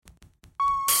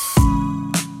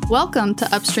Welcome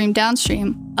to Upstream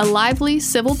Downstream, a lively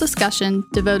civil discussion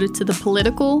devoted to the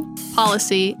political,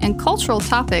 policy, and cultural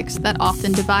topics that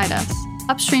often divide us.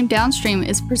 Upstream Downstream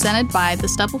is presented by the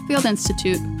Stubblefield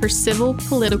Institute for Civil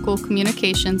Political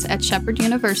Communications at Shepherd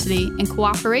University in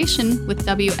cooperation with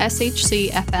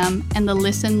WSHC-FM and the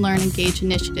Listen, Learn, Engage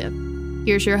initiative.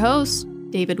 Here's your host,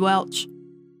 David Welch.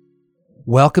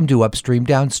 Welcome to Upstream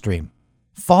Downstream.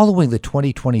 Following the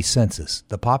 2020 census,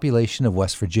 the population of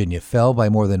West Virginia fell by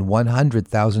more than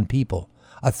 100,000 people,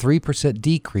 a 3%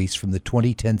 decrease from the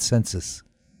 2010 census.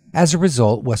 As a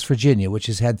result, West Virginia, which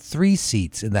has had 3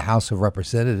 seats in the House of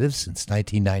Representatives since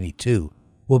 1992,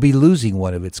 will be losing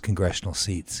one of its congressional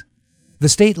seats. The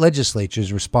state legislature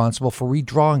is responsible for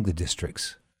redrawing the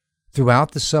districts.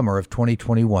 Throughout the summer of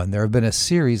 2021, there have been a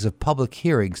series of public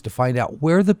hearings to find out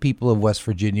where the people of West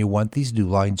Virginia want these new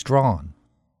lines drawn.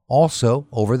 Also,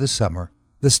 over the summer,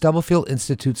 the Stubblefield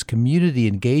Institute's Community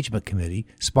Engagement Committee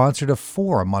sponsored a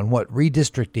forum on what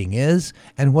redistricting is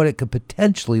and what it could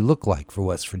potentially look like for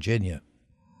West Virginia.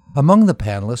 Among the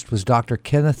panelists was Dr.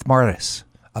 Kenneth Martis,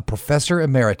 a professor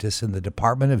emeritus in the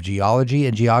Department of Geology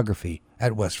and Geography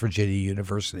at West Virginia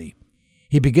University.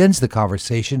 He begins the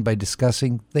conversation by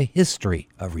discussing the history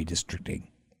of redistricting.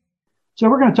 So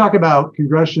we're going to talk about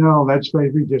congressional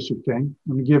legislative redistricting.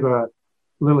 Let me give a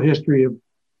little history of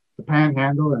the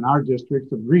Panhandle and our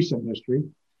districts of recent history.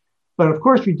 But of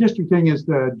course, redistricting is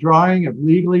the drawing of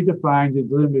legally defined and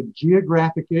delimited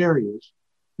geographic areas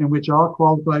in which all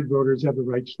qualified voters have the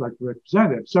right to select a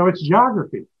representative. So it's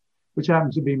geography, which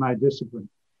happens to be my discipline.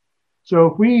 So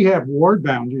if we have ward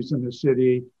boundaries in the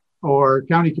city or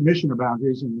county commissioner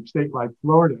boundaries in a state like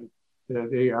Florida,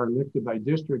 they are lifted by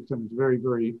districts, and it's a very,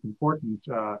 very important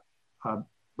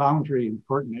boundary,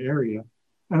 important area.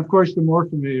 And of course, the more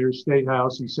familiar state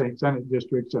house and state senate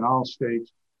districts in all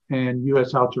states and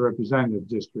U.S. House of Representative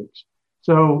districts.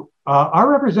 So our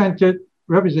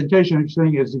representation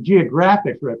thing is a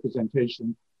geographic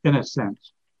representation in a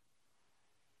sense.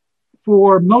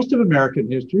 For most of American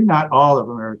history, not all of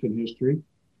American history,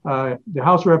 the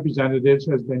House of Representatives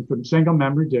has been from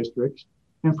single-member districts.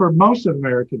 And for most of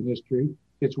American history,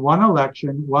 it's one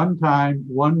election, one time,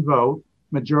 one vote,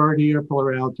 majority or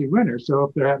plurality winner. So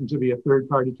if there happens to be a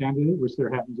third-party candidate, which there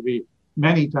happens to be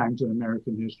many times in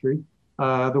American history,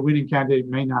 the winning candidate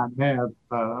may not have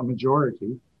a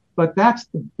majority. But that's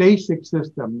the basic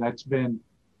system that's been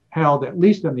held, at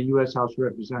least in the U.S. House of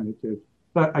Representatives.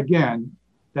 But again,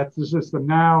 that's the system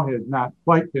now, has not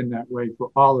quite been that way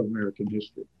for all of American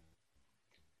history.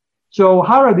 So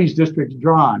how are these districts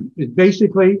drawn? It's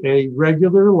basically a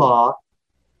regular law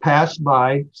passed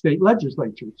by state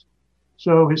legislatures.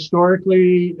 So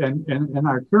historically, and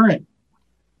our current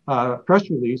press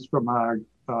release from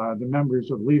the members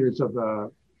of leaders of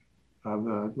the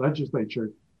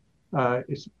legislature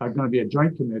is going to be a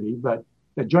joint committee, but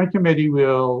the joint committee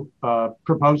will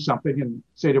propose something in the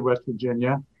state of West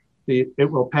Virginia.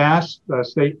 It will pass the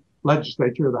state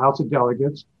legislature, the House of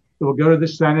Delegates. It will go to the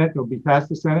Senate. It will be passed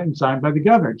the Senate and signed by the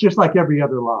governor, just like every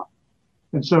other law.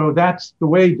 And so that's the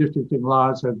way districting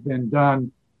laws have been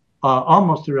done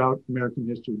almost throughout American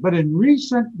history. But in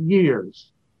recent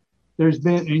years, there's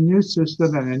been a new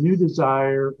system and a new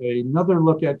desire, another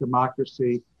look at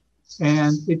democracy,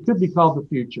 and it could be called the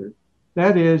future.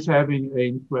 That is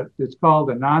having what is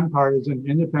called a nonpartisan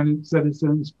independent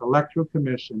citizens electoral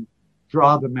commission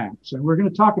draw the maps. And we're going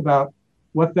to talk about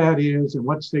what that is and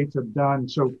what states have done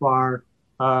so far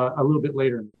a little bit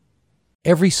later.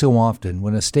 Every so often,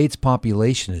 when a state's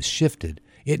population is shifted,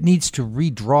 it needs to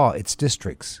redraw its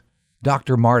districts.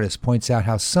 Dr. Martis points out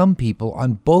how some people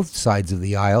on both sides of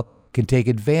the aisle can take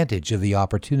advantage of the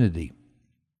opportunity.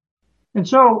 And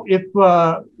so if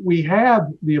we have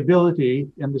the ability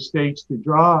in the states to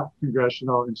draw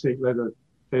congressional and state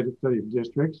legislative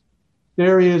districts,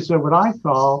 there is what I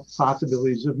call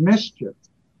possibilities of mischief.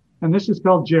 And this is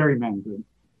called gerrymandering.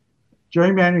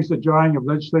 Gerrymandering is the drawing of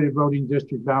legislative voting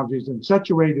district boundaries in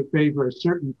such a way to favor a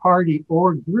certain party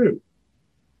or group.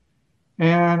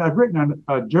 And I've written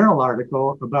a journal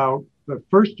article about the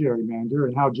first gerrymander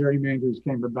and how gerrymanders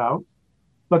came about.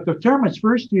 But the term was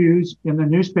first used in the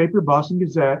newspaper Boston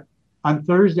Gazette on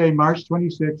Thursday, March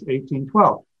 26,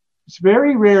 1812. It's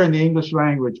very rare in the English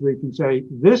language where you can say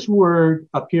this word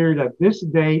appeared at this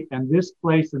date and this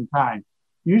place and time.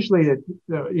 Usually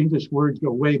the English words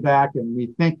go way back and we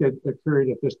think it occurred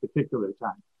at this particular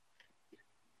time.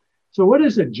 So what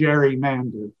is a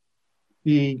gerrymander?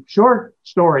 The short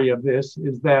story of this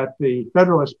is that the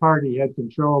Federalist Party had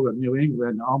control of New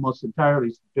England almost entirely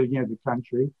since the beginning of the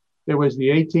country. There was the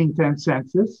 1810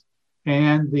 census,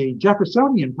 and the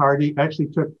Jeffersonian Party actually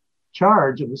took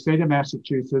charge of the state of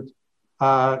Massachusetts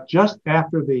just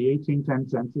after the 1810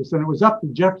 census, and it was up to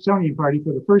the Jeffersonian Party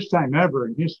for the first time ever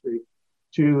in history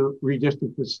to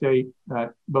redistrict the state,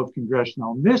 both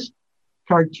congressional. And this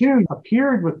cartoon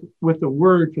appeared with the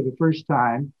word for the first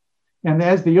time. And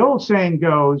as the old saying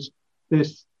goes,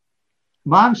 this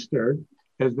monster,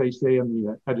 as they say in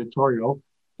the editorial,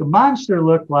 the monster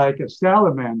looked like a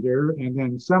salamander. And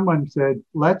then someone said,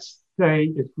 let's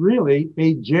say it's really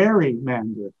a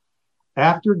gerrymander,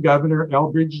 after Governor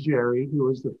Elbridge Gerry, who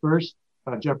was the first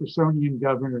Jeffersonian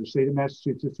governor of the state of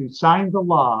Massachusetts, who signed the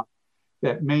law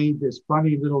that made this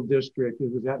funny little district.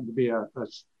 It was happened to be a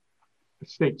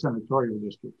state senatorial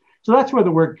district. So that's where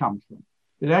the word comes from.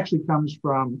 It actually comes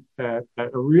from a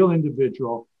real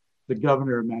individual, the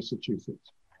governor of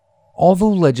Massachusetts. Although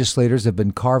legislators have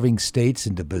been carving states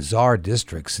into bizarre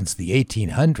districts since the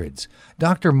 1800s,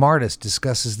 Dr. Martis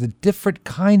discusses the different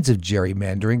kinds of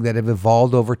gerrymandering that have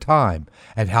evolved over time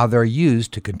and how they're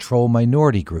used to control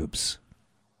minority groups.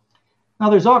 Now,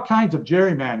 there's all kinds of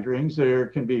gerrymanderings. There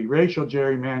can be racial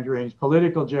gerrymanderings,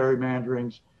 political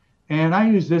gerrymanderings, and I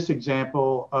use this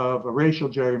example of a racial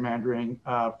gerrymandering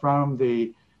from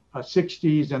the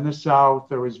 60s in the South.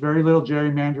 There was very little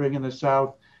gerrymandering in the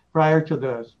South prior to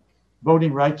the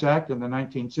Voting Rights Act in the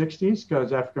 1960s,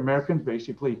 because African Americans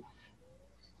basically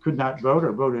could not vote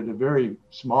or voted a very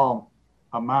small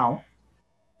amount.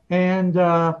 And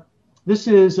this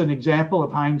is an example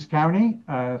of Hinds County,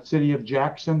 city of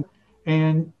Jackson.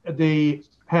 And they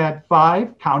had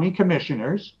 5 county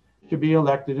commissioners to be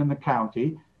elected in the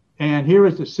county. And here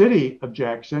is the city of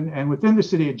Jackson. And within the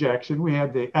city of Jackson, we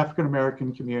had the African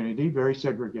American community, very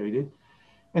segregated.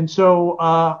 And so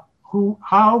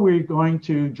how we're going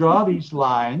to draw these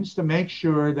lines to make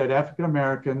sure that African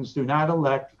Americans do not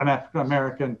elect an African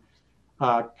American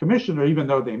commissioner, even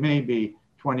though they may be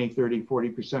 20, 30,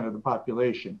 40% of the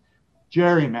population.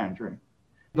 Gerrymandering,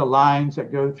 the lines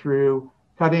that go through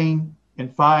cutting in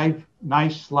 5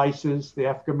 nice slices the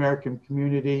African American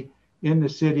community in the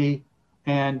city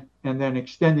and then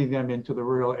extending them into the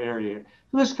rural area.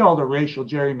 So this is called a racial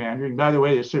gerrymandering. By the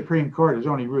way, the Supreme Court has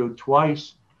only ruled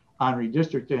twice on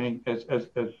redistricting,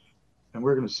 and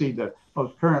we're going to see the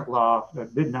most current law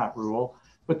that did not rule,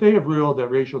 but they have ruled that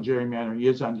racial gerrymandering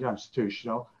is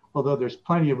unconstitutional, although there's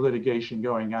plenty of litigation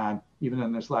going on even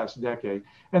in this last decade.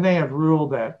 And they have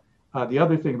ruled that the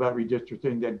other thing about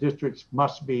redistricting, that districts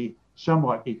must be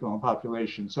somewhat equal in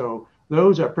population. So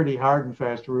those are pretty hard and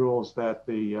fast rules that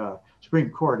the Supreme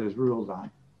Court has ruled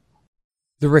on.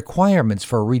 The requirements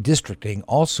for redistricting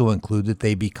also include that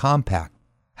they be compact.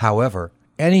 However,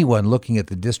 anyone looking at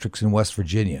the districts in West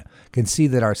Virginia can see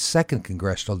that our 2nd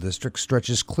congressional district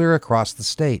stretches clear across the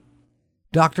state.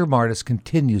 Dr. Martis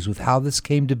continues with how this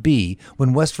came to be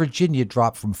when West Virginia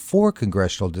dropped from 4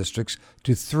 congressional districts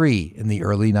to 3 in the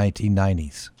early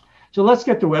 1990s. So let's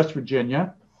get to West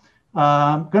Virginia.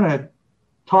 I'm going to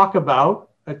talk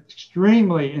about an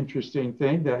extremely interesting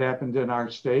thing that happened in our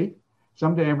state.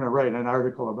 Someday I'm going to write an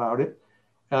article about it.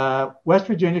 West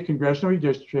Virginia congressional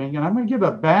redistricting, and I'm going to give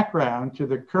a background to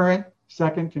the current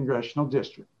 2nd congressional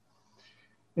district.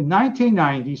 In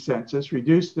 1990, census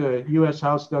reduced the U.S.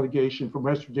 House delegation from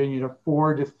West Virginia to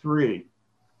 4 to 3.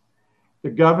 The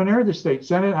governor, the state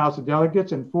senate, House of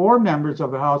Delegates, and 4 members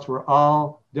of the House were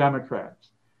all Democrats.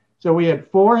 So we had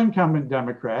 4 incumbent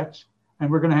Democrats, and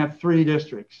we're going to have 3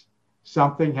 districts.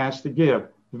 Something has to give.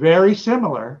 Very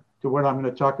similar to what I'm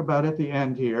going to talk about at the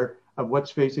end here of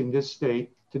what's facing this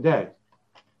state today.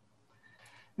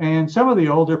 And some of the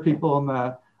older people in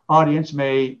the audience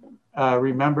may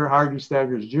remember Hardy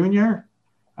Staggers Jr.,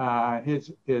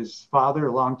 his father,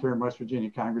 a long-term West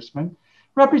Virginia congressman.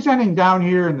 Representing down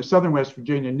here in the southern West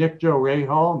Virginia, Nick Joe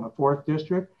Rahal in the 4th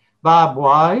district. Bob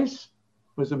Wise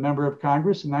was a member of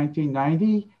Congress in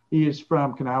 1990. He is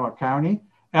from Kanawha County.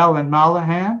 Alan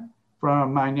Mollahan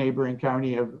from my neighboring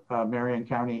county of Marion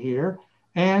County here.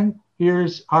 And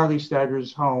here's Harley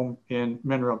Staggers' home in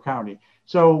Mineral County.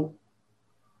 So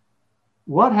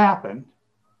what happened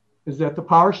is that the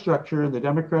power structure in the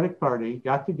Democratic Party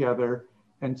got together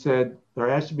and said, there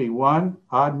has to be one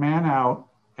odd man out,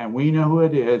 and we know who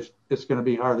it is. It's going to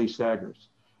be Harley Staggers.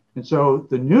 And so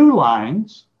the new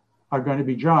lines are going to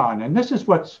be drawn. And this is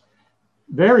what's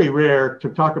very rare to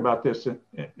talk about this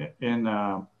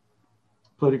in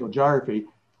political geography.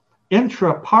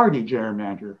 Intra-party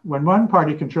gerrymander, when one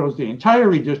party controls the entire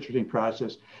redistricting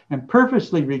process and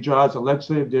purposely redraws a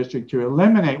legislative district to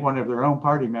eliminate one of their own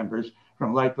party members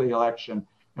from likely election.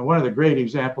 And one of the great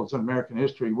examples in American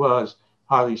history was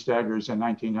Harley Staggers in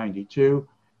 1992.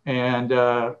 And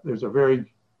there's a very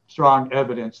strong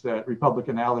evidence that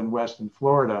Republican Allen West in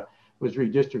Florida was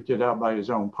redistricted out by his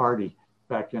own party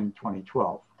back in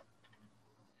 2012.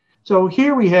 So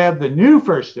here we have the new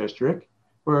first district,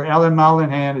 where Ellen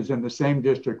Moynihan is in the same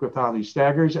district with Harley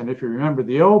Staggers. And if you remember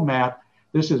the old map,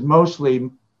 this is mostly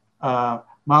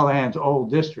Moynihan's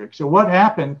old district. So what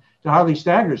happened to Harley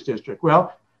Staggers' district?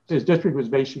 Well, his district was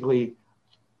basically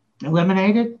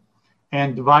eliminated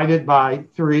and divided by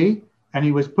 3. And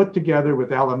he was put together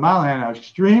with Ellen Moynihan, an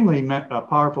extremely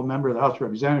powerful member of the House of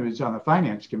Representatives on the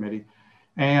Finance Committee.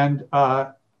 And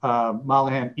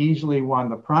Moynihan easily won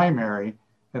the primary,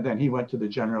 and then he went to the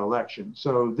general election.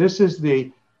 So this is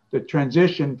the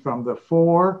transition from the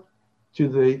 4 to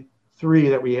the 3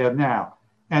 that we have now.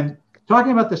 And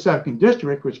talking about the 2nd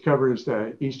district, which covers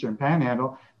the Eastern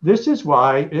Panhandle, this is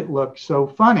why it looks so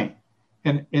funny.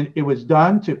 And it was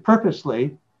done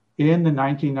purposely in the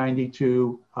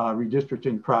 1992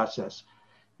 redistricting process.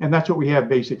 And that's what we have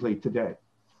basically today.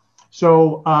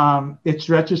 So it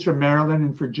stretches from Maryland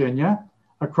and Virginia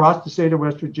across the state of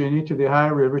West Virginia to the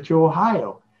Ohio River to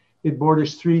Ohio. It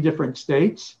borders 3 different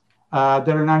states that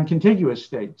are non-contiguous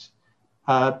states.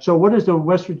 So what does the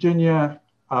West Virginia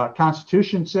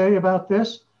Constitution say about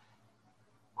this?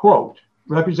 Quote,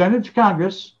 representatives to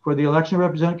Congress for the election of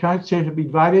representatives to Congress shall be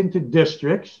divided into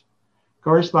districts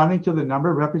corresponding to the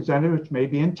number of representatives which may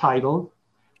be entitled,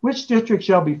 which district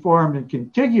shall be formed in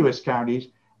contiguous counties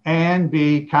and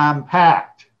be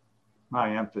compact,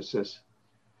 my emphasis,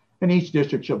 and each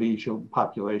district shall be equal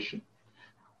population.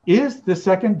 Is the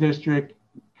 2nd district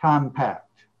compact?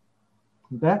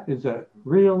 That is a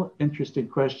real interesting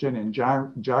question in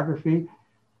geography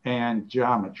and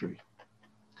geometry.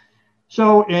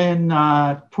 So in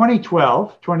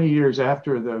 2012, 20 years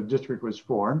after the district was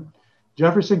formed,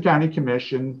 Jefferson County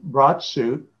Commission brought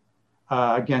suit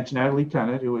against Natalie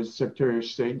Tennant, who was Secretary of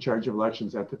State in charge of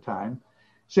elections at the time,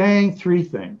 saying 3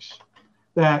 things: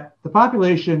 that the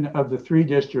population of the 3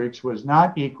 districts was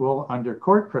not equal under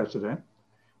court precedent,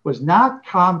 was not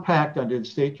compact under the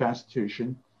state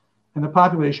constitution, and the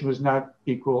population was not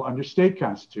equal under state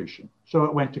constitution. So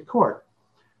it went to court.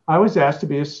 I was asked to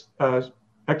be an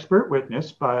expert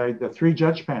witness by the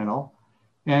 3-judge panel,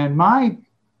 and my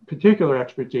particular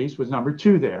expertise was number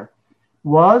 2 there.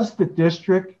 Was the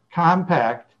district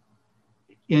compact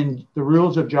in the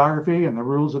rules of geography and the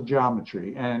rules of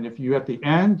geometry? And if you, at the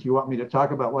end, you want me to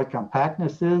talk about what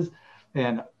compactness is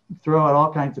and throw out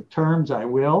all kinds of terms, I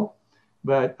will.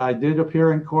 But I did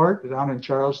appear in court down in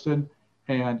Charleston,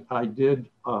 and I did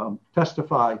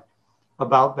testify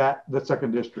about that, the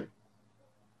 2nd district.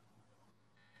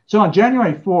 So on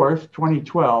January 4th,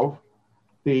 2012,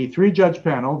 the 3-judge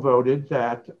panel voted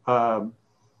that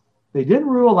they didn't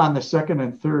rule on the 2nd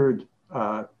and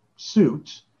 3rd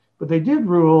suits, but they did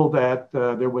rule that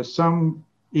there was some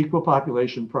equal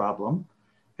population problem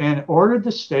and ordered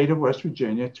the state of West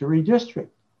Virginia to redistrict.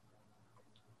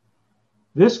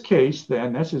 This case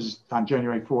then, this is on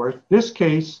January 4th, this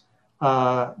case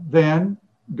then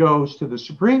goes to the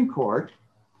Supreme Court.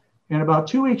 And about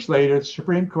 2 weeks later, the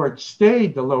Supreme Court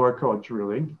stayed the lower court's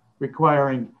ruling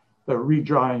requiring the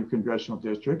redrawing of congressional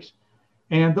districts.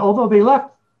 And although they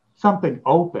left something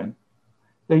open,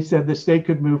 they said the state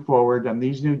could move forward on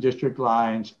these new district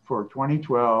lines for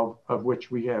 2012, of which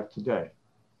we have today.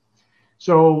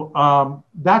 So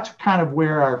that's kind of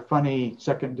where our funny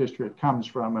 2nd district comes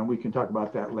from, and we can talk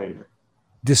about that later.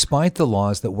 Despite the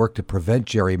laws that work to prevent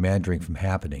gerrymandering from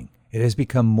happening, it has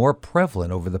become more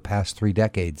prevalent over the past 3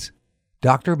 decades.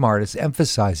 Dr. Martis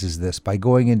emphasizes this by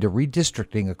going into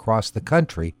redistricting across the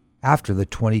country after the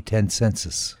 2010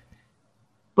 census.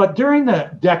 But during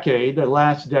the decade, the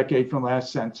last decade from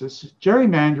last census,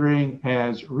 gerrymandering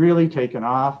has really taken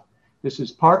off. This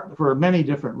is part for many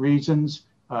different reasons.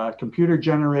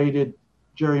 Computer-generated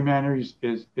gerrymandering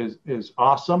is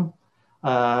awesome.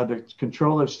 The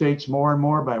control of states more and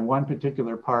more by one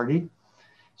particular party.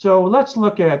 So let's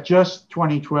look at just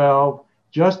 2012,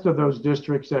 just of those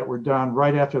districts that were done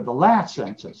right after the last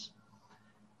census.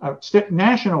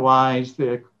 National-wise,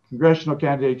 the congressional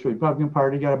candidates for the Republican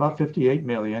Party got about 58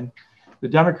 million. The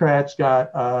Democrats got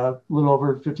a little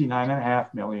over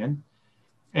 59.5 million.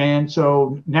 And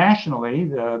so nationally,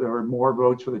 there were more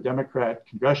votes for the Democrat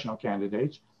congressional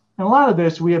candidates. And a lot of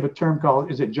this, we have a term called,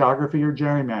 is it geography or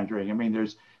gerrymandering? I mean,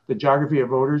 there's the geography of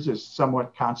voters is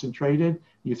somewhat concentrated.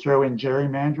 You throw in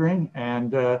gerrymandering,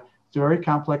 and it's a very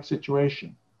complex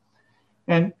situation.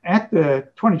 And at the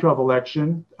 2012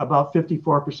 election, about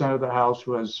 54% of the House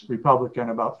was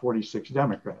Republican, about 46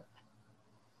 Democrat.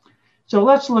 So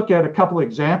let's look at a couple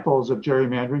examples of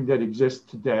gerrymandering that exist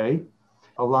today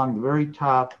along the very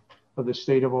top of the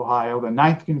state of Ohio, the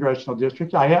 9th Congressional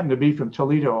District. I happen to be from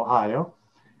Toledo, Ohio.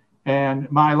 And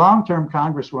my long-term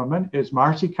congresswoman is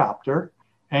Marcy Copter.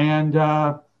 And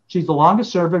she's the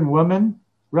longest serving woman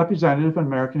representative in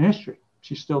American history.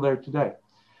 She's still there today.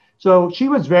 So she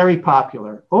was very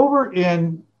popular. Over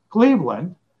in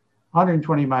Cleveland,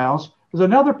 120 miles, was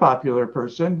another popular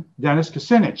person, Dennis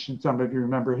Kucinich, and some of you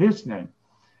remember his name.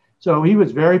 So he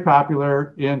was very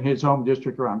popular in his home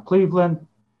district around Cleveland.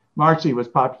 Marcy was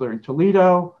popular in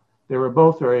Toledo. They were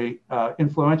both very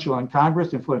influential in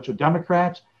Congress, influential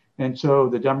Democrats. And so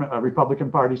the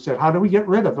Republican Party said, how do we get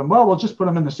rid of them? Well, we'll just put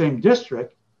them in the same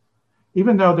district,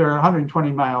 even though they're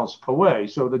 120 miles away.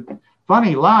 So the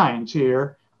funny lines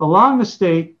here, along the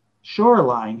state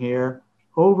shoreline here,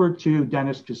 over to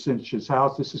Dennis Kucinich's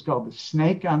house. This is called the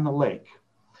Snake on the Lake.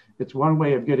 It's one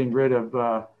way of getting rid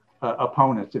of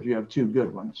opponents if you have two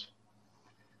good ones.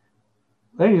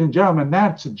 Ladies and gentlemen,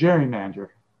 that's a gerrymander.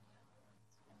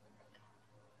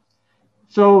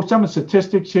 So some of the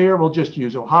statistics here, we'll just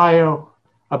use Ohio.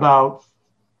 About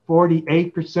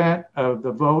 48% of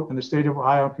the vote in the state of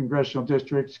Ohio congressional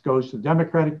districts goes to the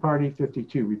Democratic Party,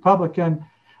 52 Republican.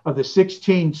 Of the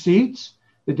 16 seats,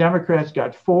 the Democrats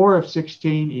got 4 of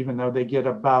 16, even though they get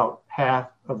about half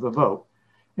of the vote.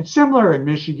 It's similar in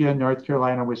Michigan, North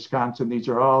Carolina, Wisconsin. These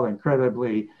are all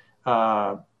incredibly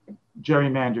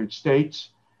gerrymandered states,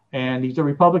 and these are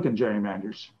Republican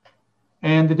gerrymanders.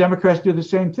 And the Democrats do the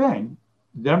same thing.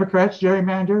 The Democrats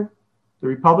gerrymander, the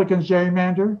Republicans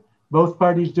gerrymander, both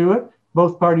parties do it.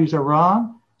 Both parties are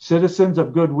wrong. Citizens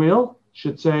of goodwill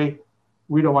should say,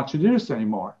 we don't want you to do this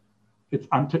anymore. It's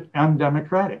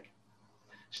undemocratic.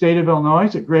 State of Illinois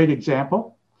is a great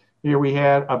example. Here we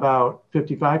had about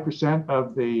 55%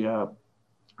 of the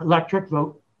electorate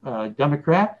vote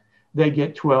Democrat. They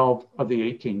get 12 of the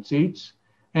 18 seats.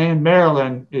 And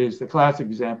Maryland is the classic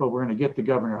example. We're going to get to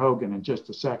Governor Hogan in just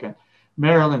a second.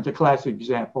 Maryland's a classic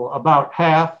example. About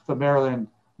half the Maryland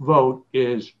vote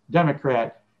is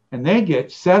Democrat, and they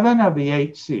get 7 of the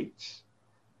 8 seats.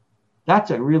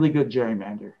 That's a really good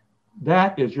gerrymander.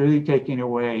 That is really taking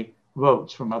away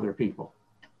votes from other people.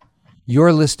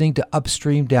 You're listening to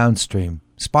Upstream Downstream,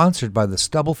 sponsored by the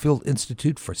Stubblefield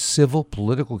Institute for Civil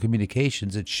Political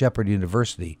Communications at Shepherd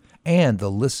University and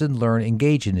the Listen, Learn,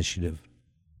 Engage initiative.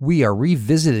 We are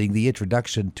revisiting the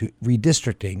introduction to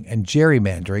redistricting and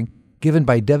gerrymandering given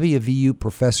by WVU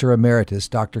Professor Emeritus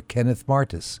Dr. Kenneth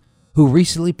Martis, who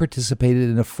recently participated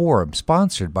in a forum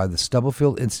sponsored by the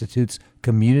Stubblefield Institute's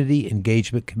Community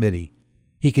Engagement Committee.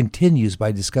 He continues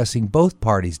by discussing both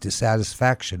parties'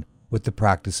 dissatisfaction with the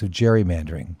practice of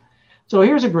gerrymandering. So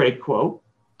here's a great quote.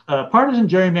 Partisan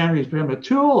gerrymandering has become a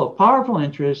tool of powerful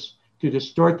interests to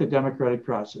distort the democratic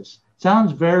process.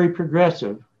 Sounds very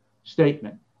progressive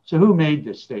statement. So who made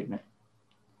this statement?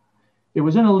 It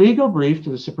was in a legal brief to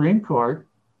the Supreme Court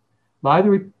by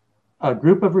a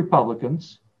group of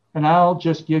Republicans, and I'll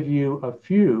just give you a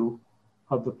few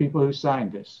of the people who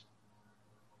signed this.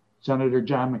 Senator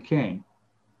John McCain,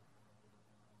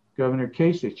 Governor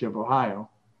Kasich of Ohio,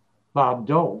 Bob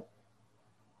Dole,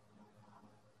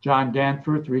 John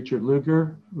Danforth, Richard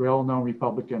Lugar, well-known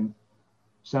Republican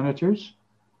senators.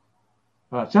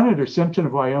 Senator Simpson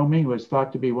of Wyoming was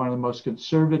thought to be one of the most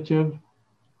conservative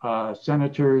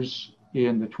senators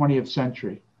in the 20th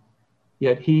century,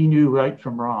 yet he knew right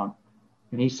from wrong,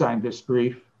 and he signed this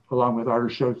brief along with Arthur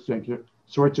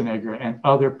Schwarzenegger and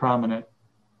other prominent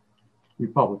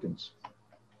Republicans.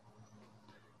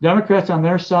 Democrats on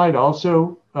their side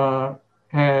also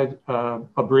had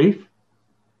a brief,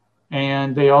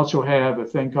 and they also have a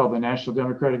thing called the National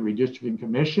Democratic Redistricting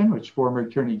Commission, which former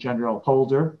Attorney General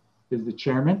Holder is the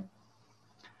chairman.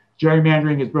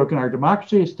 Gerrymandering has broken our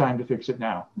democracy. It's time to fix it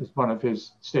now, is one of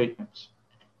his statements.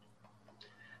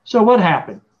 So what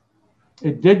happened?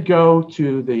 It did go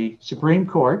to the Supreme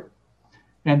Court,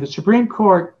 and the Supreme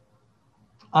Court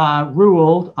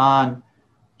ruled on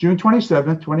June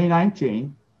 27,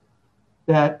 2019,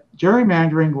 that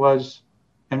gerrymandering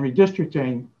and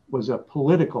redistricting was a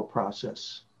political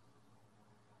process.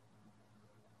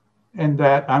 And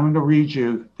that I'm going to read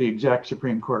you the exact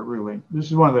Supreme Court ruling. This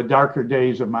is one of the darker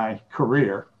days of my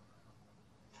career.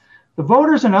 The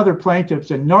voters and other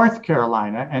plaintiffs in North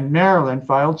Carolina and Maryland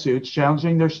filed suits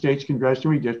challenging their state's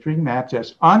congressional redistricting maps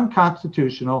as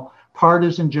unconstitutional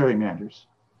partisan gerrymanders.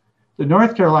 The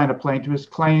North Carolina plaintiffs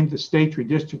claimed the state's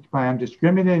redistricting plan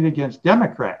discriminated against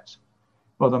Democrats,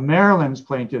 while the Maryland's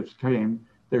plaintiffs claimed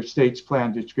their state's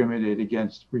plan discriminated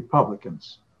against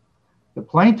Republicans. The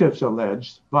plaintiffs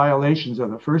alleged violations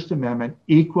of the First Amendment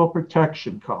Equal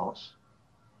Protection Clause,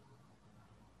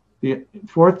 the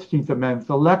 14th Amendment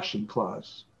Election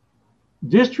Clause.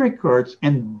 District courts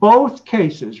in both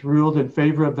cases ruled in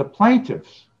favor of the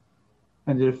plaintiffs,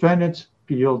 and the defendants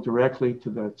appealed directly to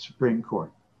the Supreme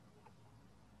Court.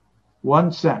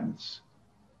 One sentence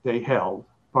they held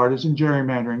partisan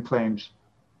gerrymandering claims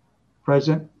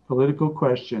present political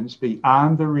questions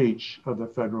beyond the reach of the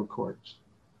federal courts.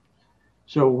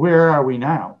 So where are we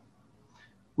now?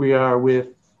 We are with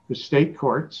the state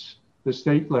courts, the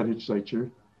state legislature,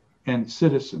 and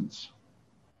citizens.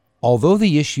 Although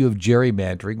the issue of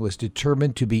gerrymandering was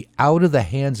determined to be out of the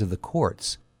hands of the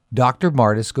courts, Dr.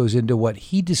 Martis goes into what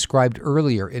he described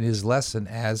earlier in his lesson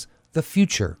as the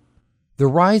future. The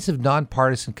rise of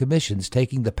nonpartisan commissions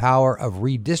taking the power of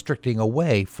redistricting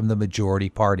away from the majority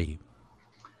party.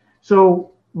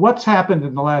 So what's happened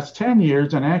in the last 10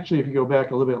 years, and actually if you go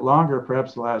back a little bit longer,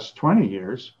 perhaps the last 20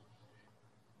 years,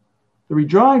 the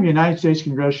redrawing of United States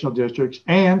congressional districts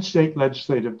and state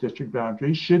legislative district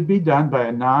boundaries should be done by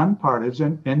a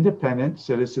nonpartisan, independent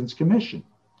citizens commission.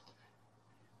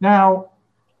 Now,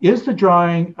 is the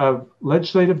drawing of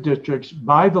legislative districts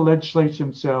by the legislature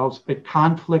themselves a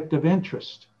conflict of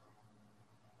interest?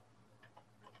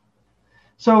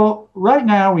 So right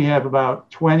now we have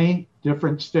about 20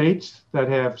 different states that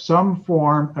have some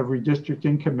form of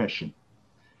redistricting commission.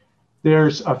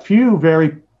 There's a few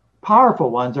very powerful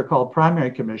ones. They're called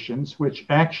primary commissions, which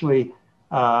actually,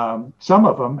 some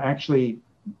of them actually,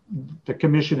 the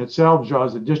commission itself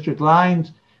draws the district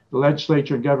lines. The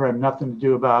legislature and governor have nothing to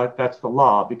do about it. That's the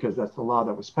law, because that's the law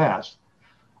that was passed.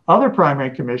 Other primary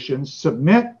commissions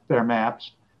submit their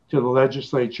maps to the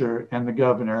legislature and the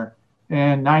governor,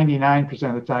 and 99%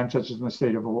 of the time, such as in the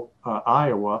state of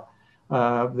Iowa,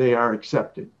 they are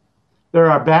accepted. There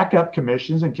are backup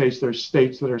commissions in case there's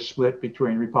states that are split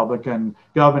between Republican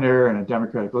governor and a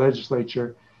Democratic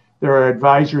legislature. There are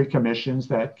advisory commissions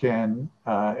that can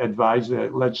advise the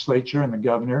legislature and the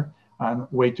governor on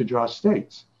a way to draw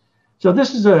states. So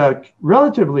this is a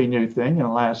relatively new thing in the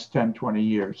last 10, 20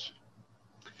 years.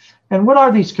 And what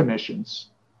are these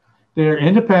commissions? They're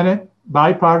independent,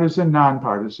 bipartisan,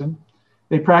 nonpartisan.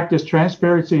 They practice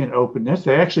transparency and openness.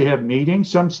 They actually have meetings.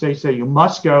 Some states say you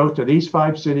must go to these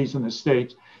 5 cities in the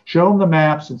states, show them the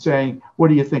maps and saying, what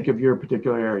do you think of your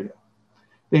particular area?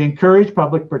 They encourage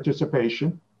public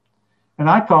participation. And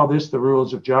I call this the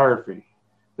rules of geography,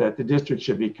 that the district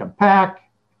should be compact,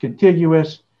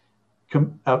 contiguous,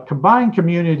 combine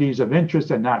communities of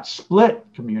interest and not split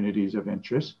communities of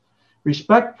interest,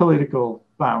 respect political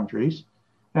boundaries,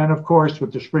 and of course,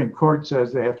 what the Supreme Court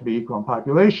says, they have to be equal in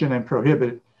population and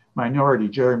prohibit minority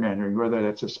gerrymandering, whether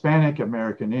that's Hispanic,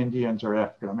 American Indians, or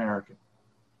African American.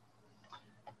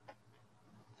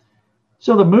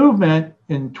 So the movement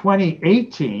in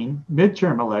 2018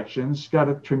 midterm elections got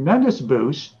a tremendous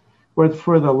boost, where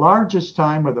for the largest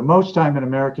time or the most time in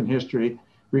American history,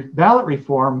 ballot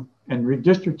reform and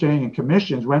redistricting and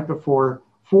commissions went before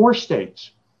 4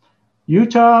 states.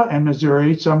 Utah and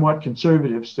Missouri, somewhat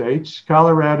conservative states,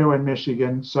 Colorado and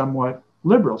Michigan, somewhat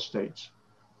liberal states.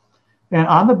 And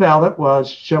on the ballot was,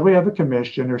 shall we have a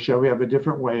commission or shall we have a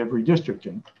different way of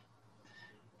redistricting?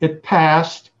 It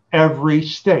passed every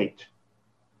state.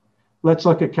 Let's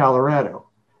look at Colorado.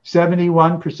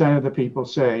 71% of the people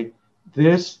say,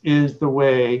 this is the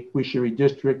way we should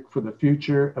redistrict for the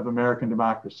future of American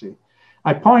democracy.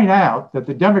 I point out that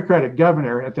the Democratic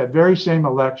governor at that very same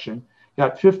election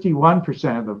got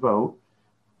 51% of the vote.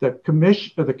 The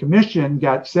commission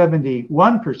got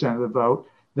 71% of the vote.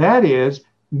 That is,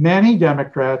 many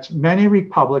Democrats, many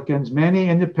Republicans, many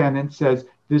independents says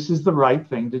this is the right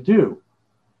thing to do.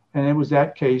 And it was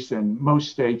that case in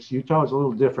most states. Utah was a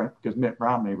little different because Mitt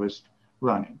Romney was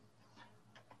running.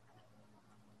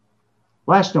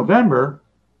 Last November,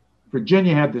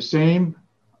 Virginia had the same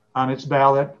on its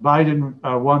ballot. Biden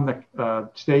won the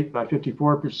state by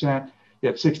 54%.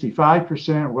 Yet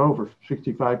 65%, well over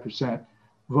 65%,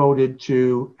 voted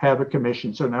to have a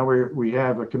commission. So now we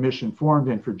have a commission formed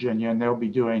in Virginia, and they'll be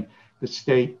doing the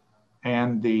state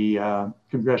and the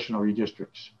congressional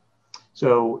redistricts.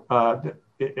 So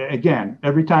again,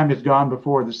 every time it's gone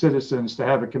before the citizens to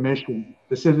have a commission,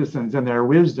 the citizens in their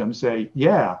wisdom say,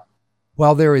 yeah.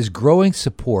 While there is growing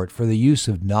support for the use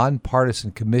of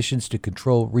nonpartisan commissions to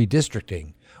control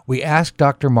redistricting, we asked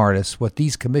Dr. Martis what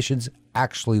these commissions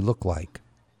actually look like.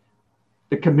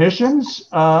 The commissions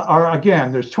are,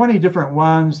 again, there's 20 different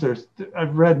ones.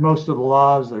 I've read most of the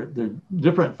laws. There are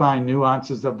different fine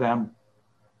nuances of them.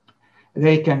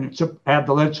 They can have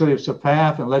the legislative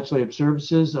staff and legislative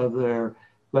services of their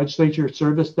legislature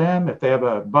service them. If they have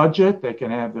a budget, they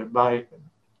can have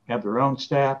their own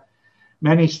staff.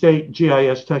 Many state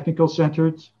GIS technical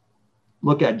centers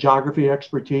look at geography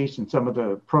expertise and some of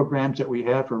the programs that we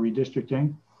have for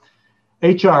redistricting.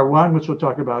 HR 1, which we'll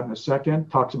talk about in a second,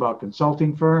 talks about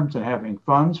consulting firms and having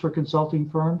funds for consulting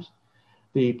firms.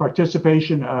 The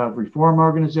participation of reform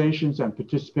organizations and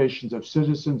participations of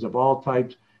citizens of all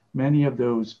types many of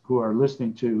those who are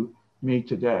listening to me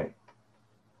today.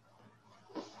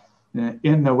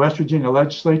 In the West Virginia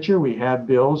legislature, we have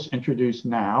bills introduced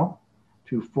now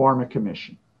to form a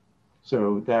commission.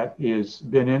 So that has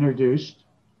been introduced.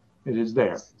 It is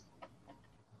there.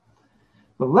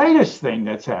 The latest thing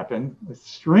that's happened,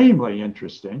 extremely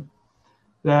interesting,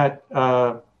 that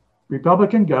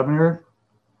Republican Governor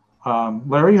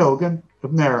Larry Hogan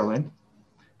of Maryland,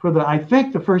 for I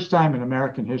think the first time in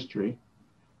American history,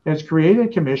 has created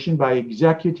a commission by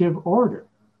executive order.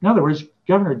 In other words,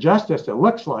 Governor Justice, it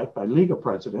looks like, by legal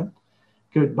precedent,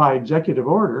 could, by executive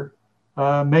order,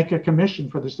 make a commission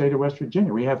for the state of West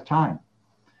Virginia. We have time.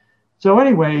 So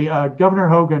anyway, Governor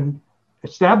Hogan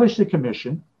established a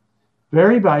commission,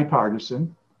 very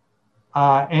bipartisan,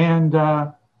 and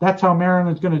that's how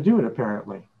Maryland's going to do it,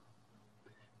 apparently.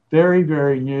 Very,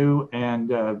 very new and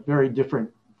very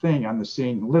different thing on the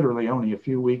scene, literally only a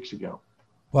few weeks ago.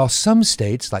 While some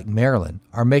states, like Maryland,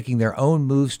 are making their own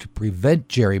moves to prevent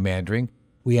gerrymandering,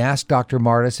 we asked Dr.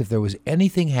 Martis if there was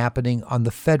anything happening on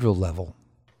the federal level.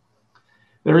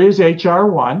 There is H.R.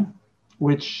 1,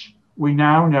 which we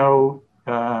now know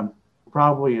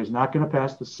probably is not going to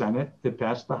pass the Senate. It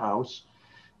passed the House.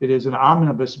 It is an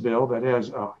omnibus bill that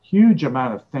has a huge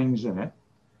amount of things in it.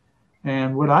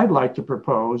 And what I'd like to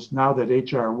propose, now that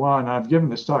H.R. 1, I've given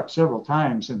this talk several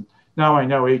times, and now I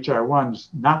know H.R. 1's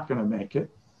not going to make it.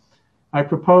 I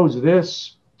propose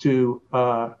this to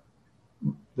the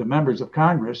members of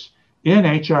Congress. In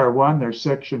H.R. 1, there's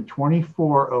section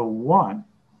 2401,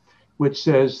 which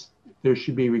says there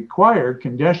should be required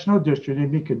congressional districting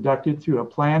to be conducted through a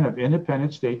plan of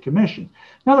independent state commission.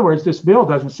 In other words, this bill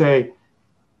doesn't say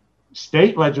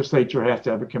state legislature has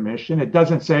to have a commission. It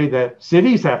doesn't say that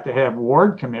cities have to have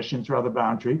ward commissions or other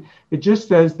boundary. It just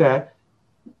says that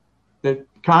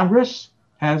Congress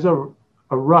has a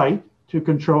right to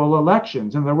control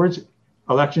elections. In other words,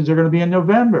 elections are going to be in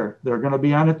November. They're going to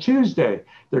be on a Tuesday.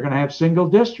 They're going to have single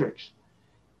districts.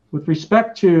 With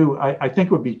respect to, I think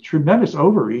it would be tremendous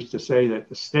overreach to say that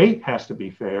the state has to be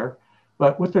fair.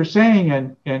 But what they're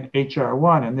saying in H.R.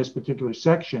 1 in this particular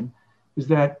section is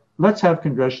that let's have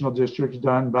congressional districts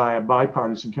done by a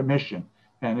bipartisan commission.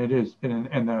 And it is,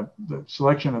 and the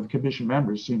selection of the commission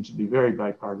members seems to be very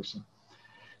bipartisan.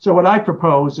 So what I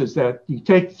propose is that you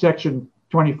take section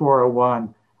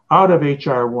 2401 out of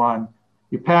H.R. 1,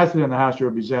 you pass it in the House of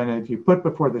Representatives, you put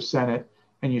before the Senate,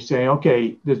 and you say,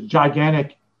 okay, this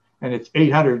gigantic, and it's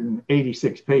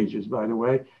 886 pages, by the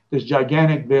way, this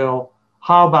gigantic bill,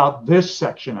 how about this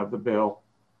section of the bill?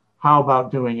 How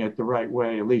about doing it the right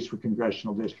way, at least for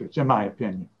congressional districts, in my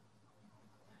opinion?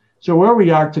 So where we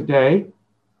are today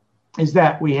is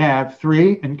that we have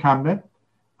 3 incumbent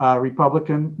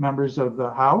Republican members of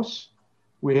the House.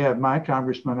 We have my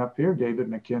congressman up here, David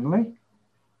McKinley.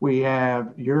 We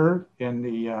have your in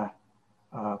the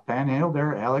Panhandle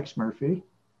there, Alex Murphy,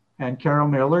 and Carol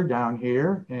Miller down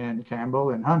here in Campbell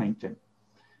and Huntington.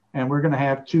 And we're going to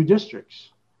have 2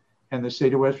 districts. And the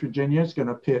state of West Virginia is going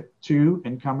to pit 2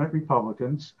 incumbent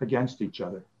Republicans against each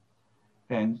other.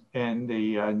 And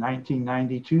the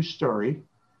 1992 story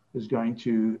is going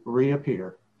to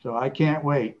reappear. So I can't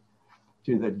wait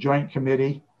to the Joint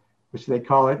Committee, which they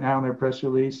call it now in their press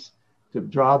release, to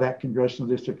draw that congressional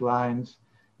district lines.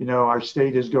 You know, our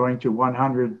state is going to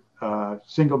 100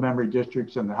 single-member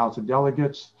districts in the House of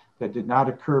Delegates. That did not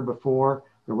occur before.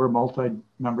 There were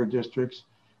multi-member districts.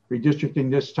 Redistricting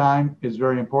this time is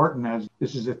very important, as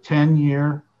this is a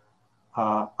 10-year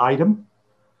item.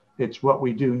 It's what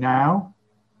we do now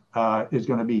is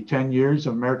going to be 10 years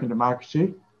of American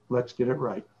democracy. Let's get it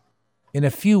right. In a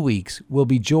few weeks, we'll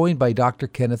be joined by Dr.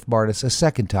 Kenneth Martis a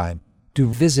second time to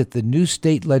visit the new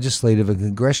state legislative and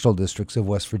congressional districts of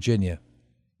West Virginia.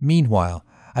 Meanwhile,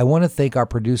 I want to thank our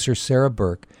producer, Sarah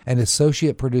Burke, and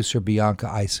associate producer,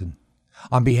 Bianca Ison.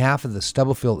 On behalf of the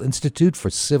Stubblefield Institute for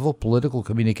Civil Political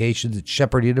Communications at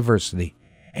Shepherd University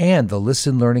and the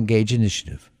Listen, Learn, Engage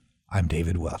Initiative, I'm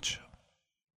David Welch.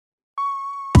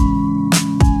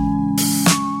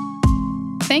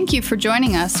 Thank you for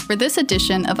joining us for this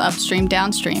edition of Upstream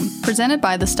Downstream, presented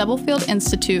by the Stubblefield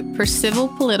Institute for Civil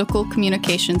Political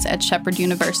Communications at Shepherd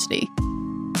University.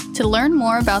 To learn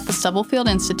more about the Stubblefield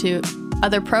Institute,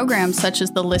 other programs such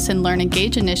as the Listen, Learn,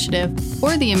 Engage Initiative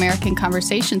or the American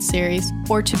Conversation Series,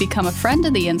 or to become a friend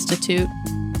of the Institute,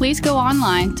 please go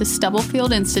online to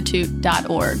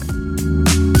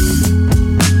stubblefieldinstitute.org.